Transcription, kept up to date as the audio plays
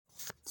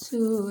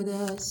to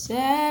the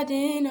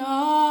setting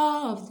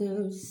of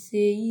the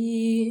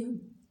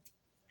same.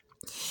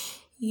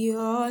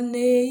 Your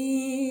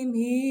name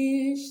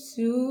is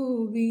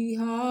to be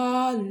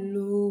hallowed,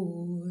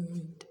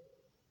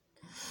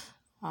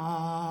 Adonai.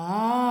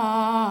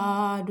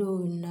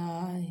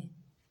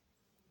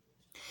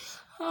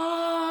 Adonai.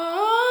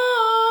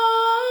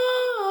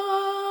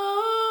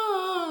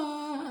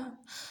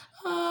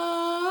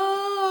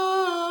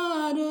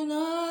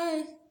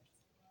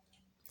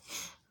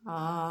 Adonai.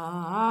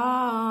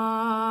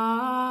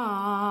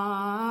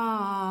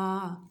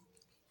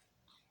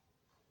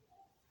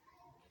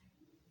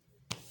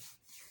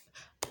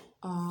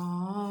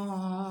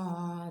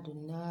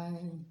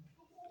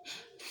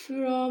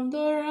 From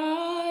the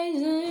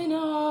rising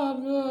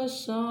of the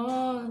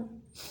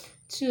sun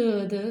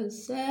to the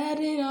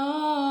setting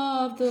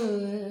of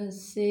the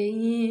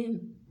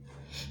same,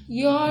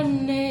 your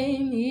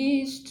name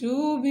is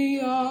to be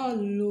our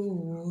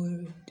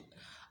Lord,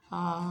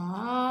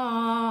 Adonai.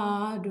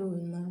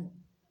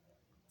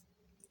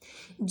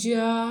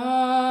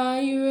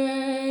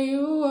 Jireh,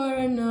 you are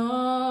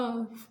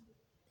enough.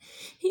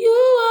 You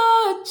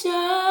are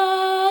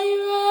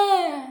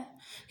Jireh.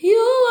 You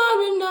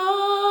are enough.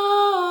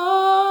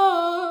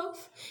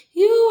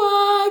 You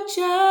are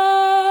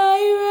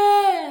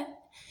Jireh.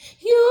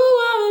 You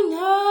are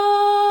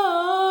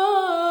enough.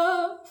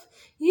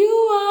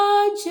 You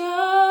are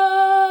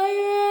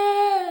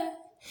Jireh.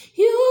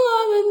 You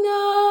are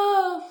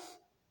enough.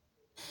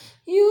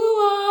 You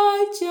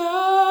are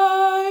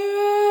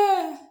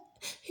Jireh.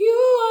 You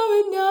are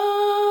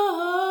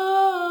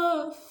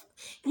enough.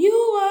 You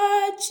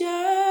are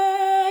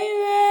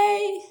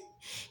Jireh.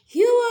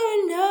 You are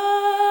enough.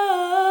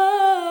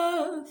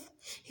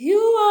 You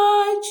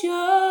are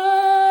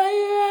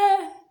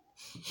Jireh.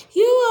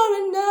 You are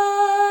enough.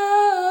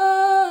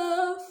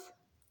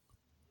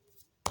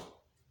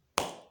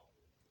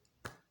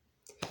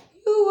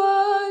 You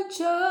are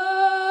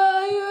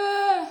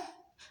Jireh.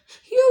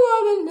 You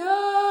are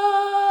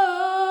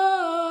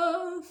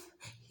enough.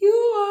 You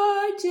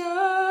are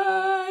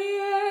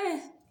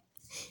Jireh.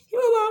 You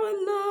are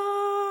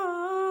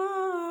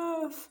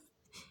enough.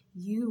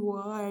 You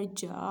are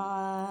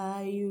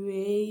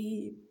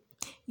Jireh.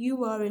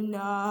 You are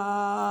enough.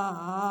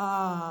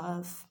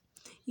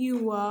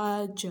 You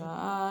are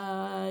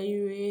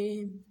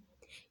Jireh.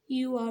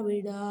 You are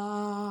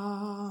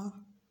enough.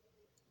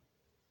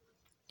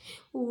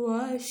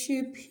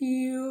 Worship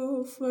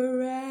you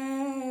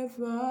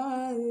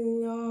forever,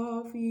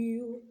 love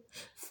you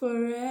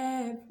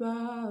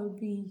forever,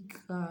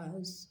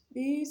 because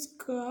this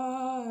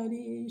God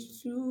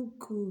is too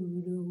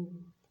good.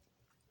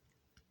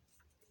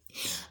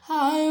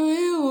 I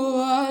will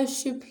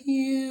worship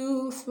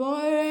you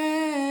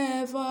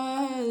forever,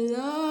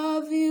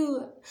 love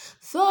you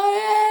forever,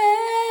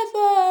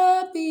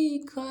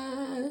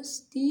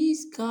 because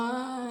this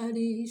God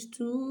is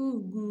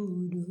too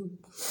good.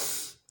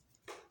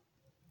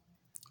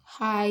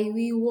 I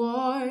will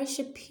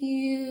worship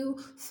you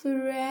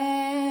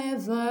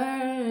forever,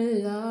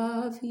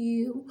 love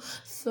you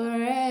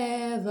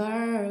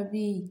forever,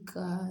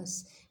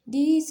 because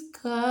this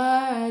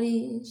God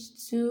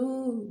is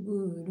too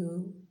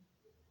good.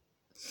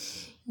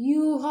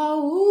 You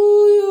are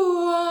who you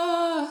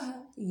are,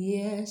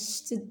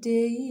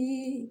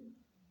 yesterday,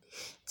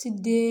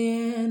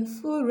 today and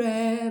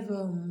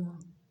forevermore.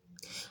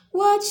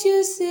 What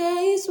you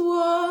say is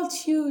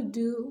what you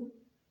do.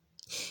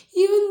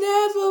 You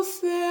never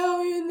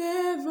fail, you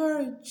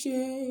never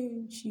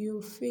change.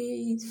 You're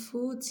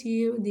faithful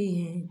till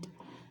the end.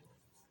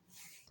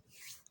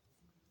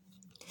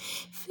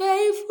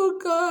 Faithful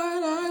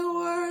God, I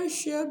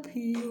worship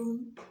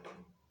you.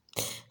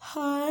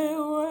 I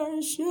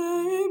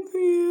worship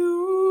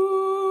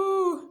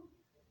you.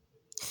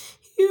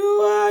 You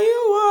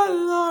are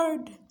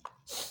Lord.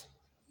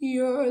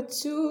 You're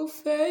too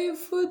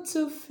faithful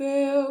to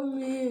fail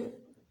me.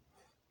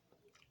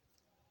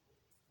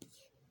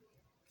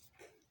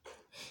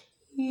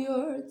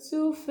 You're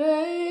too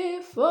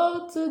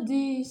faithful to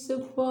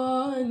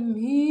disappoint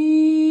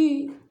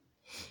me.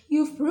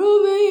 You've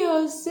proven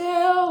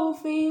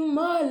yourself in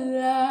my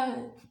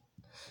life.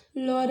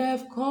 Lord,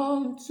 I've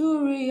come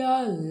to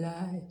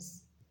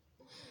realize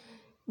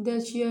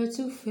that you're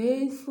too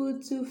faithful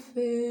to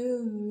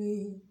fail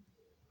me.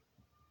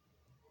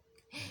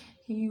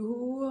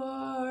 You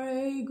are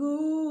a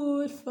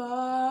good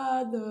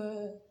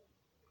Father.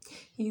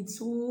 It's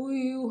who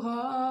you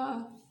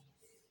are.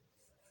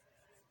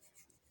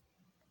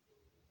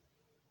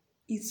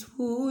 It's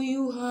who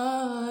you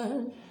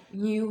are.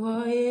 You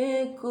are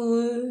a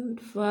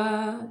good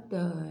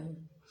Father.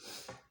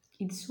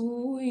 It's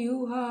who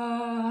you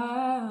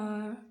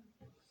are.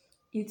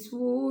 It's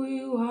who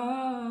you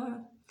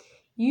are.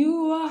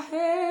 You are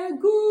a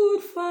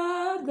good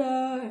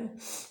Father.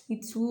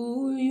 It's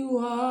who you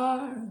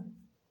are.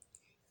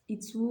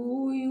 It's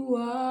who you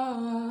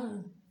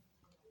are.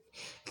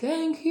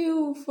 Thank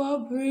you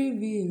for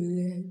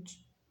privilege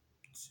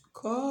to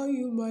call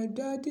you my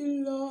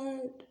daddy,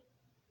 Lord.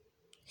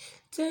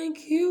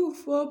 Thank you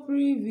for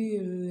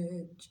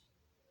privilege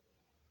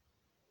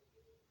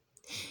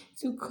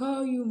to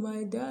call you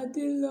my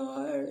daddy,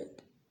 Lord.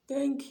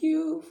 Thank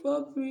you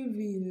for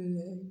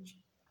privilege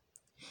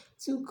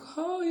to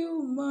call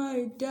you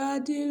my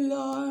daddy,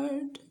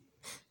 Lord.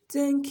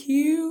 Thank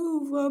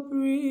you for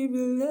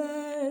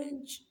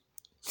privilege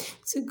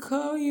to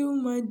call you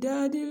my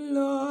daddy,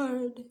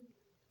 Lord.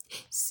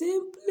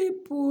 Simply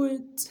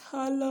put,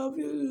 I love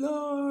you,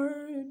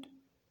 Lord.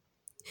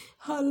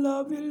 I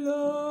love you,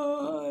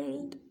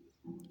 Lord.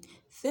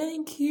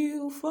 Thank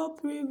you for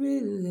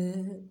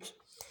privilege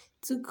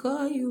to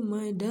call you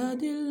my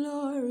daddy,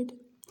 Lord.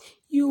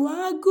 You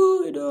are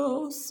good,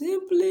 oh,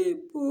 simply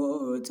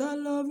put, I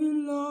love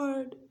you,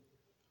 Lord.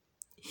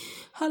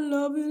 I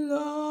love you,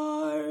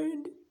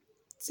 Lord.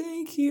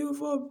 Thank you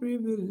for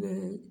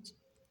privilege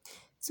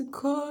to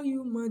call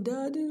you my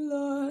daddy,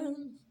 Lord.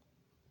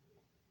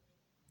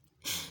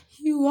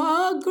 You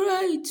are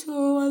great,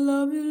 oh, I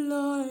love you,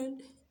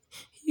 Lord.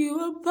 You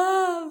are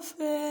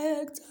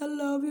perfect, I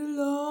love you,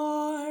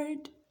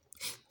 Lord.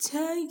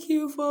 Thank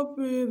you for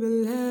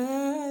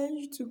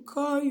privilege to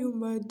call you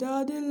my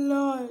daddy,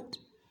 Lord.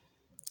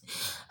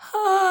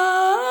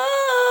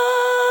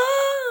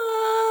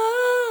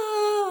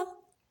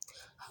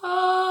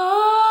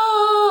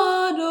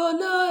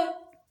 Adonai.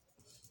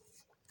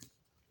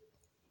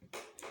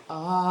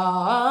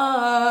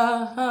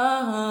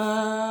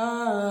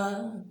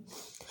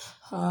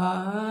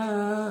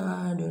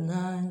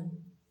 Adonai.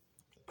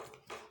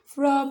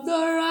 From the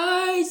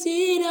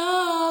rising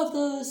of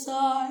the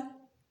sun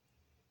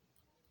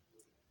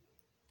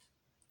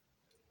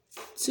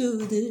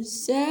to the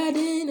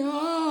setting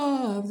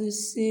of the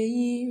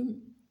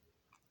same,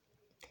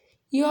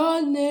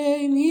 your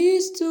name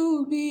is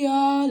to be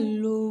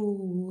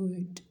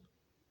hallowed.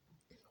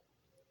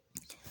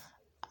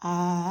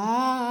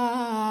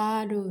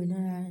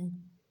 Adonai.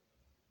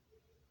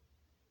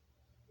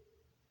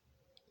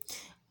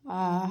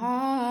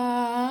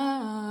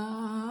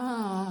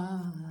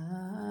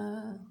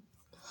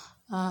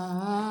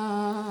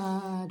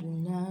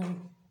 Adonai.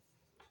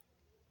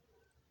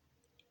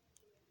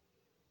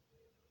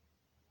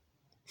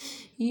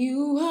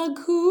 You are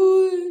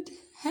good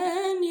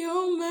and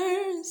your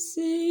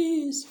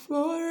mercy is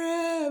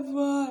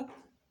forever.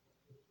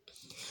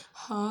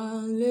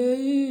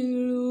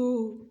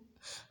 Hallelujah.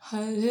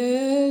 Hallelujah.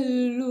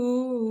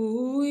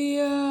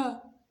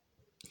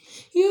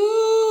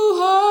 You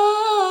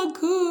are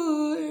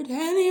good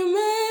and your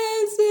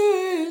mercy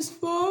is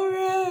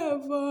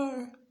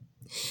forever.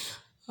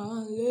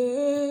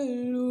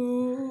 Hallelujah.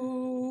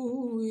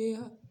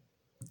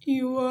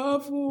 You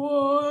have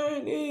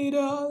won it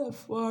all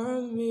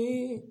for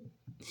me.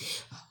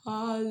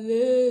 Hallelujah.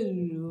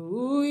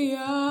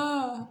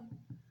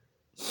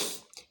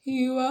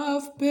 You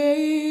have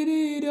paid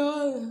it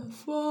all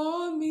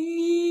for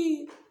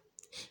me,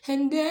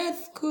 and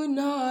death could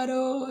not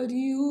hold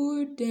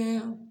you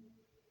down.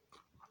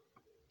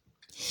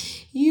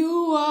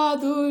 You are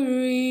the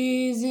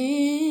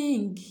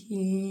risen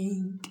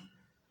King.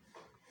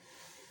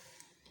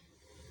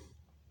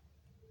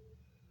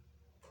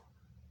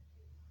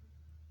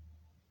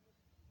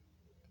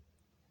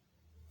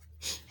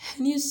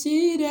 And you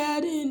see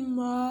that in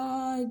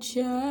majesty.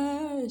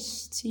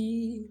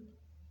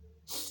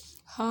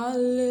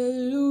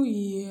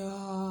 Hallelujah.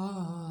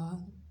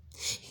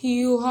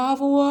 You have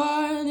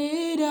won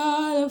it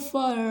all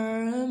for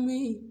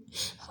me.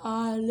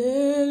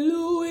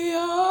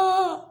 Hallelujah.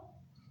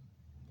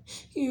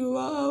 You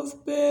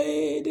have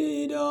paid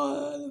it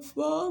all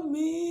for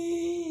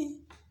me.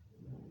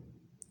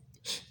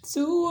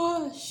 To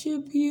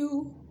worship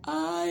you,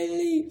 I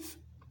live.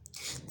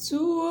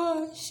 To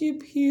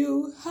worship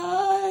you,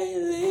 I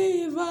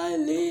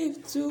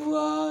live to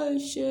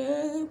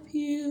worship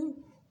you.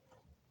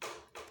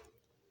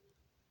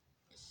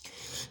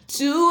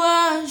 To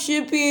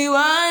worship you,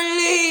 I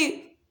live.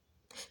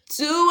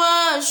 To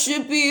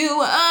worship you,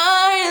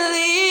 I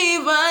live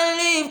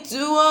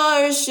to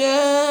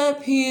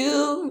worship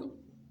you.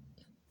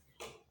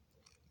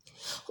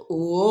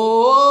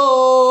 Oh,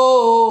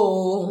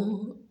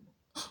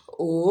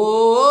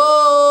 oh,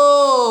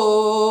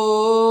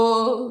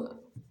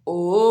 oh,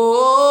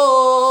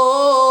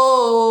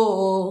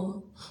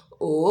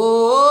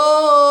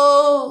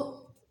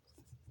 oh.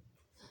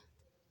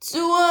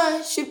 To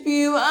worship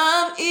you,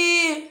 I'm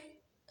here.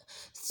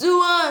 To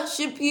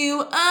worship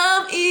you,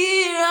 I'm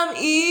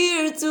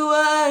here to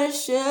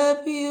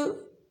worship you.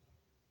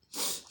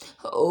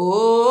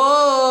 Oh,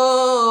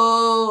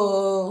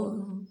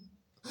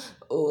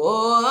 oh,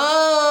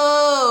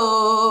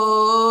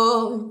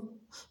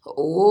 oh,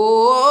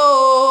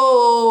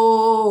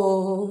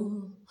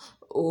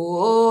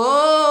 oh.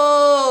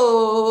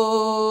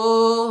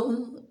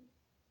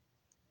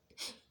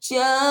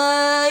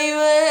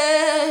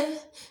 Jireh,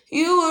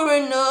 you are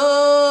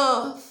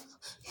enough.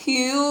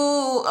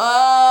 You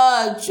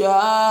are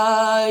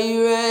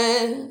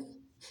Jireh.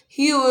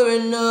 You are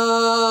enough.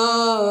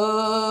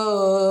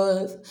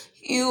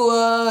 You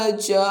are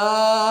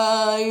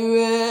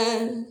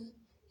Jireh.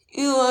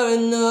 You are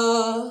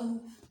enough.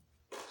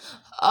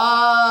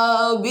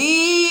 I'll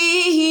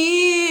be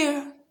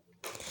here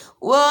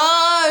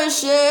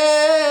worshiping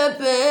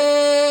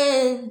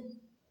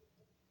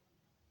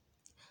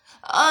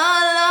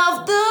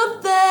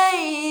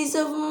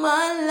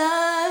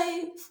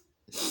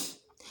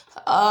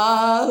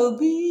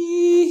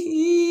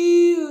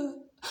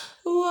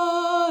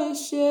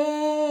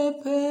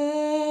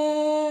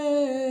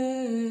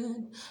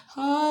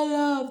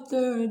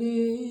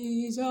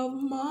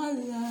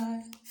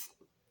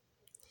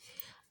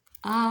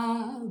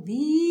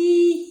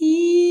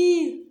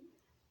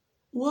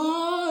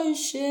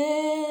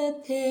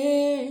worship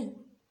Him.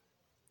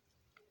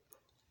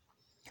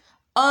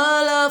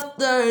 All of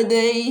the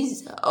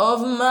days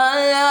of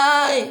my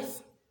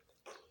life,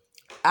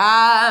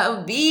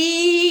 I'll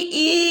be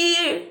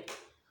here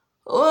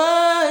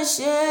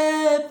worshiping.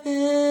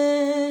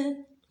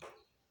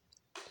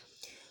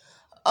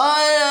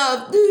 All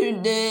of the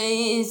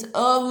days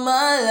of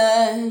my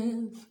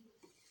life,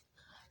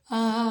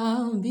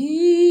 I'll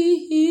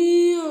be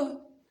here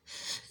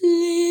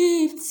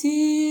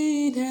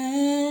lifting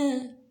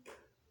hands.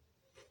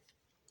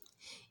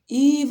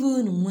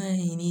 Even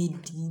when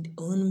it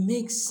didn't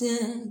make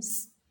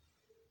sense,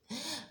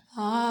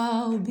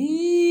 I'll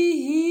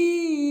be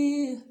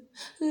here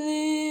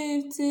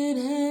lifting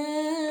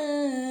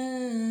hands.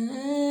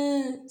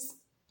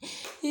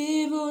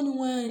 Even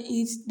when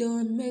it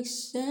don't make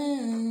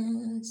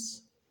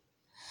sense,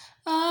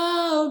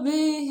 I'll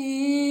be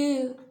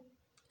here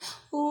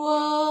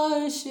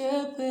worshiping.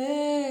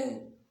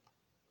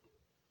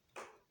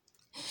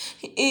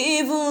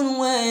 Even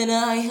when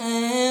I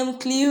am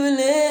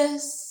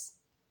clueless,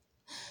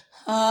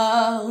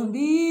 I'll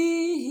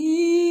be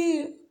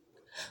here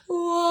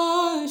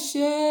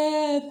worshiping.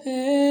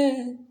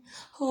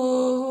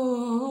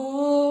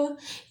 Oh,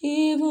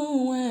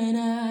 even when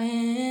I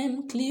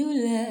am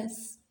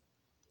clueless,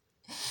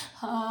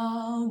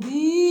 I'll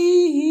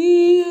be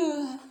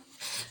here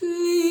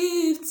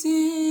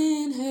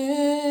lifting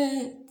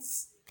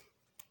hands.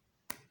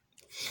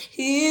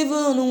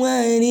 Even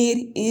when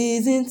it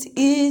isn't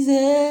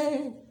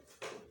easy,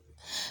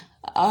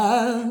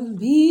 I'll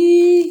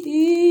be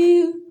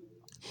here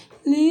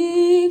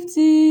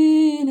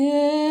lifting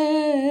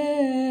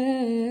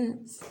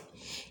hands.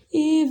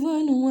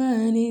 Even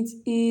when it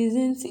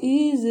isn't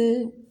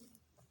easy,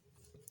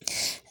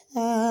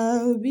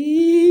 I'll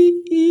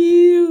be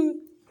here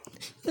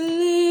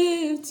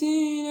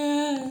lifting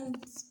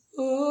hands.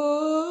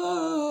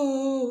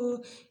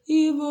 Oh,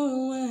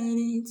 even when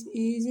it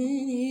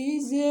isn't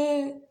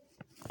easy,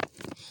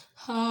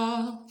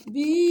 I'll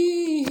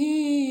be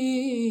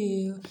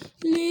here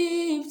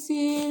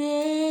lifting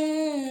hands.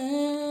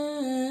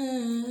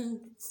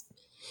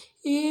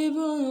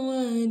 Even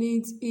when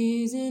it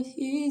isn't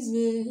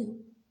easy.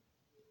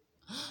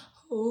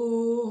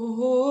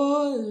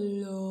 Oh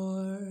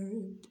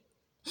Lord,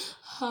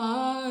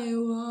 I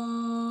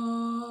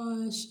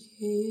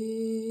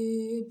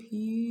worship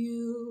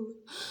you.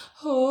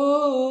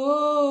 Oh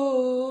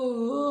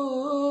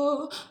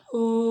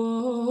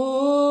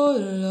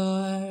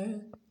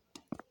Lord,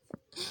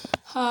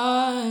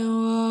 I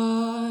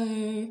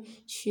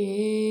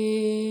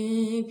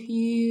worship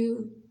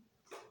you.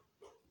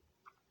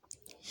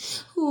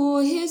 Who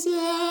is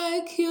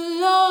like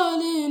you,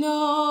 Lord, in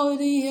all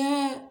the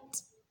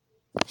earth?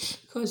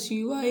 'Cause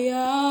you are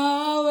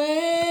Yahweh.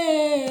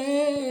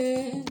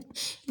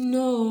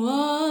 No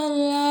one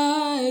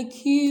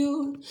like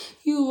you.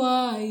 You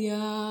are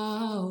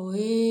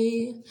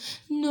Yahweh.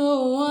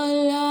 No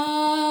one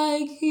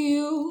like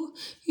you.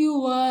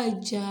 You are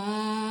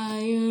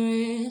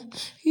Jireh.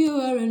 You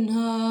are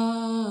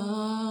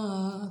enough.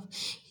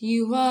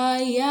 You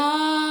are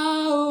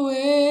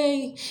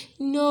Yahweh.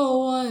 No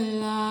one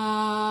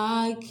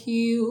like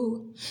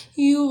you.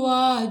 You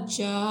are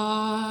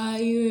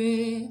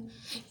Jireh.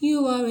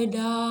 You are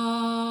enough.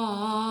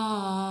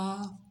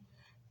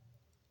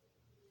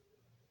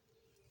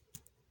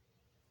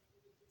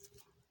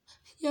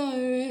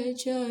 Jireh,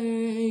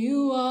 Jireh,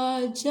 you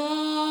are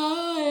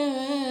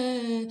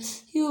Jireh.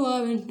 You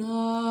are enough.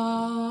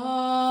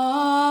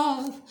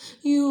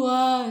 You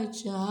are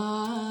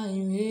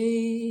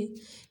Jireh.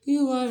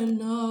 You are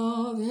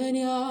enough.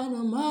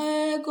 Heniana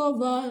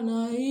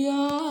maekovana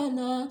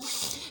yana.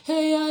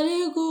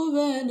 Heyali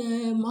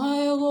kuvene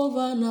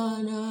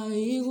maekovana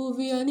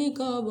ikuviani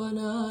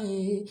kabana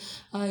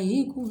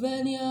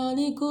aikuveni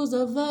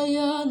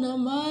anikuzavayana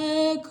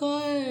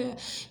maekoe.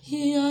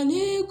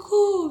 Yani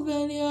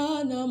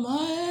kuveniana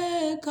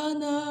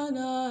maekana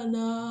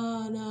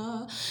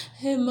na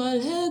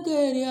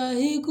Himalhegeria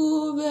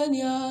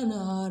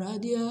hikuveniana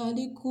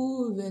radiali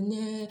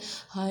kuvene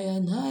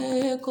hayana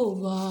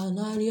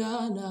ekovana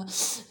riana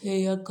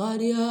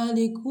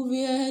eyakariali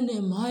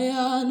kuviene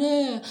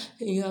mayane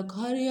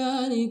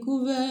eyakariali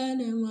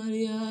kuvene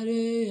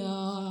mariarea